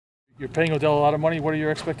You're paying Odell a lot of money. What are your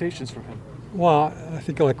expectations from him? Well, I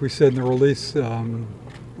think like we said in the release,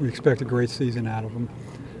 we expect a great season out of him.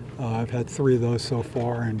 I've had 3 of those so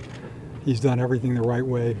far, and he's done everything the right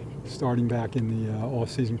way, starting back in the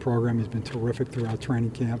off-season program. He's been terrific throughout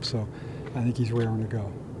training camp, so I think he's raring to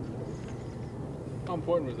go. How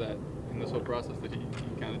important was that in this whole process that he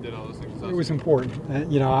kind of did all those things? It was important.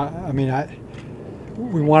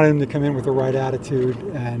 We wanted him to come in with the right attitude,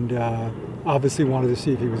 and obviously wanted to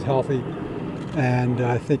see if he was healthy, and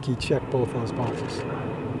I think he checked both those boxes.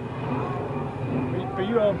 Are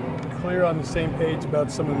you all clear on the same page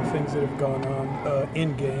about some of the things that have gone on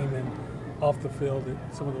in game and off the field,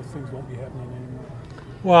 that some of those things won't be happening anymore?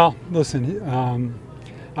 Well, listen,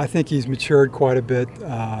 I think he's matured quite a bit,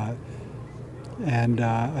 and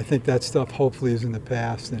I think that stuff hopefully is in the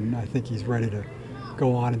past, and I think he's ready to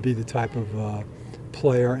go on and be the type of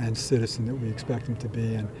player and citizen that we expect him to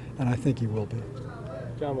be, and I think he will be.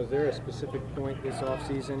 John, was there a specific point this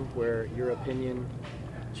offseason where your opinion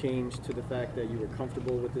changed to the fact that you were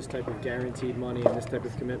comfortable with this type of guaranteed money and this type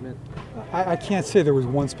of commitment? I can't say there was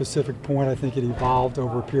one specific point. I think it evolved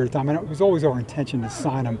over a period of time. And it was always our intention to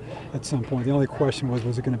sign him at some point. The only question was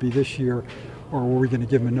it going to be this year, or were we going to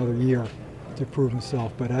give him another year to prove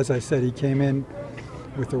himself? But as I said, he came in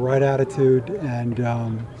with the right attitude, and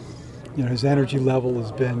his energy level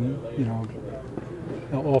has been,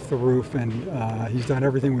 off the roof, and he's done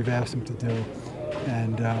everything we've asked him to do.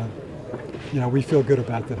 And we feel good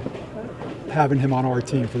about having him on our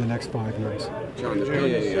team for the next 5 years. John, to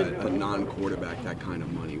pay a non-quarterback that kind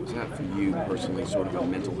of money, was that for you personally sort of a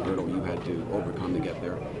mental hurdle you had to overcome to get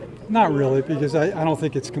there? Not really, because I don't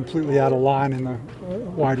think it's completely out of line in the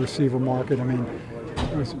wide receiver market. I mean,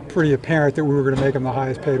 it was pretty apparent that we were going to make him the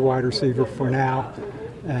highest paid wide receiver for now,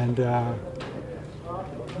 and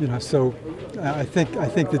so I think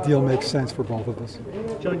the deal makes sense for both of us.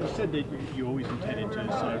 John, you said that you always intended to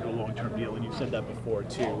sign a long-term deal, and you've said that before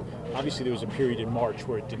too. Obviously, there was a period in March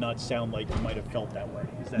where it did not sound like you might have felt that way.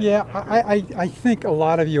 I think a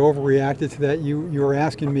lot of you overreacted to that. You were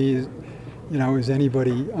asking me, is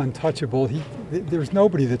anybody untouchable? There's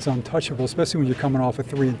nobody that's untouchable, especially when you're coming off a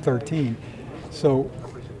 3-13. So,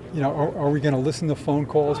 are we going to listen to phone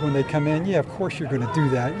calls when they come in? Yeah, of course you're going to do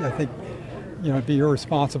that. I think, it'd be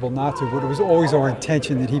irresponsible not to, but it was always our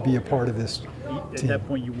intention that he be a part of this At that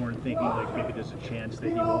point, you weren't thinking like maybe there's a chance that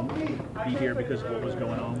he won't be here because of what was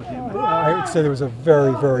going on with him? I would say there was a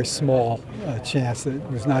very, very small chance that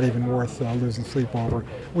it was not even worth losing sleep over.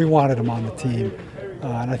 We wanted him on the team,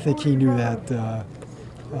 and I think he knew that.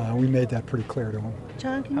 We made that pretty clear to him.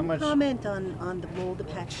 John, can you comment on the role that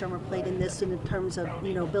Pat Shurmur played in this, in terms of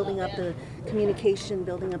building up the communication,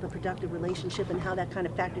 building up a productive relationship, and how that kind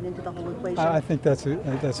of factored into the whole equation? I think that's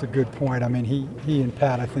a good point. I mean, he and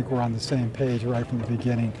Pat, I think, were on the same page right from the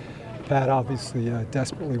beginning. Pat obviously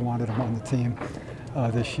desperately wanted him on the team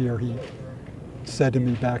this year. He said to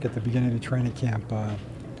me back at the beginning of training camp,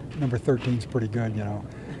 number 13 is pretty good, And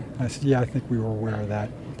I said, yeah, I think we were aware of that,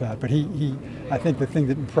 Pat. But I think the thing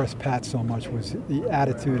that impressed Pat so much was the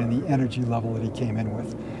attitude and the energy level that he came in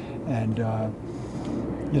with. And,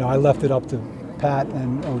 I left it up to Pat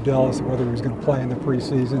and Odell as to whether he was going to play in the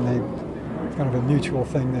preseason. It's kind of a mutual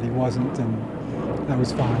thing that he wasn't, and that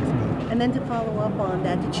was fine with me. And then to follow up on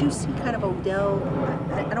that, did you see kind of Odell,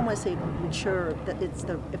 I don't want to say mature,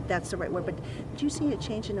 if that's the right word, but did you see a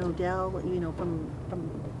change in Odell, from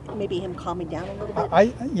maybe him calming down a little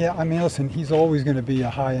bit? Listen, he's always going to be a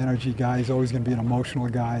high-energy guy. He's always going to be an emotional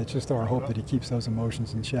guy. It's just our hope that he keeps those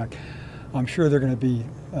emotions in check. I'm sure there are going to be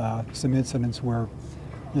some incidents where,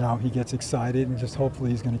 he gets excited, and just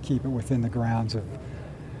hopefully he's going to keep it within the grounds of,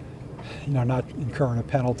 not incurring a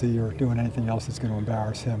penalty or doing anything else that's going to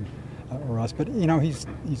embarrass him or us. But, he's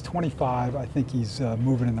 25. I think he's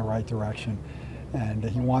moving in the right direction, and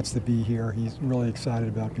he wants to be here. He's really excited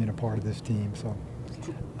about being a part of this team. So.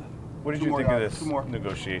 What did you think of this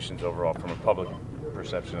negotiations overall, from a public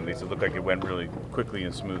perception at least? It looked like it went really quickly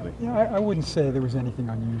and smoothly. I wouldn't say there was anything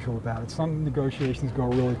unusual about it. Some negotiations go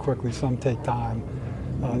really quickly, some take time.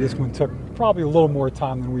 This one took probably a little more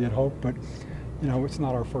time than we had hoped, but it's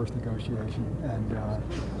not our first negotiation. And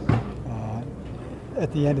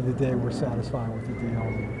at the end of the day, we're satisfied with the deal.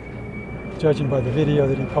 And judging by the video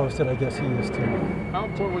that he posted, I guess he is too. How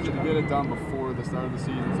important was it to get it done before the start of the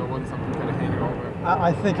season, so it wasn't something kind of hanging over?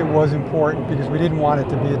 I think it was important because we didn't want it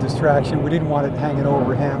to be a distraction. We didn't want it hanging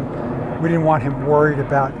over him. We didn't want him worried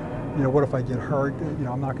about, what if I get hurt?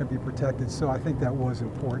 I'm not going to be protected. So I think that was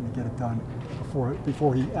important to get it done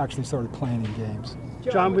before he actually started playing in games.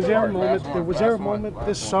 John, was there a moment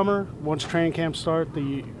this summer, once training camp started, that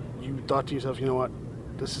you thought to yourself,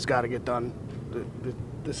 this has got to get done?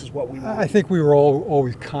 this is what we need? I think we were all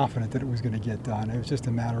always confident that it was going to get done. It was just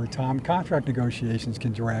a matter of time. Contract negotiations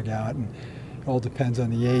can drag out, and it all depends on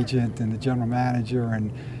the agent and the general manager,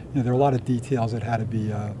 and there are a lot of details that had to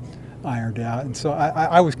be ironed out. And so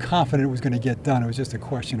I was confident it was going to get done. It was just a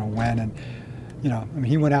question of when. And I mean,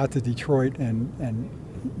 he went out to Detroit and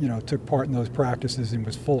took part in those practices and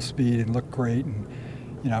was full speed and looked great. And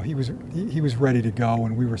he was ready to go,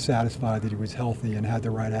 and we were satisfied that he was healthy and had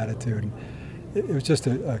the right attitude. And it was just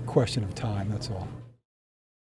a question of time. That's all.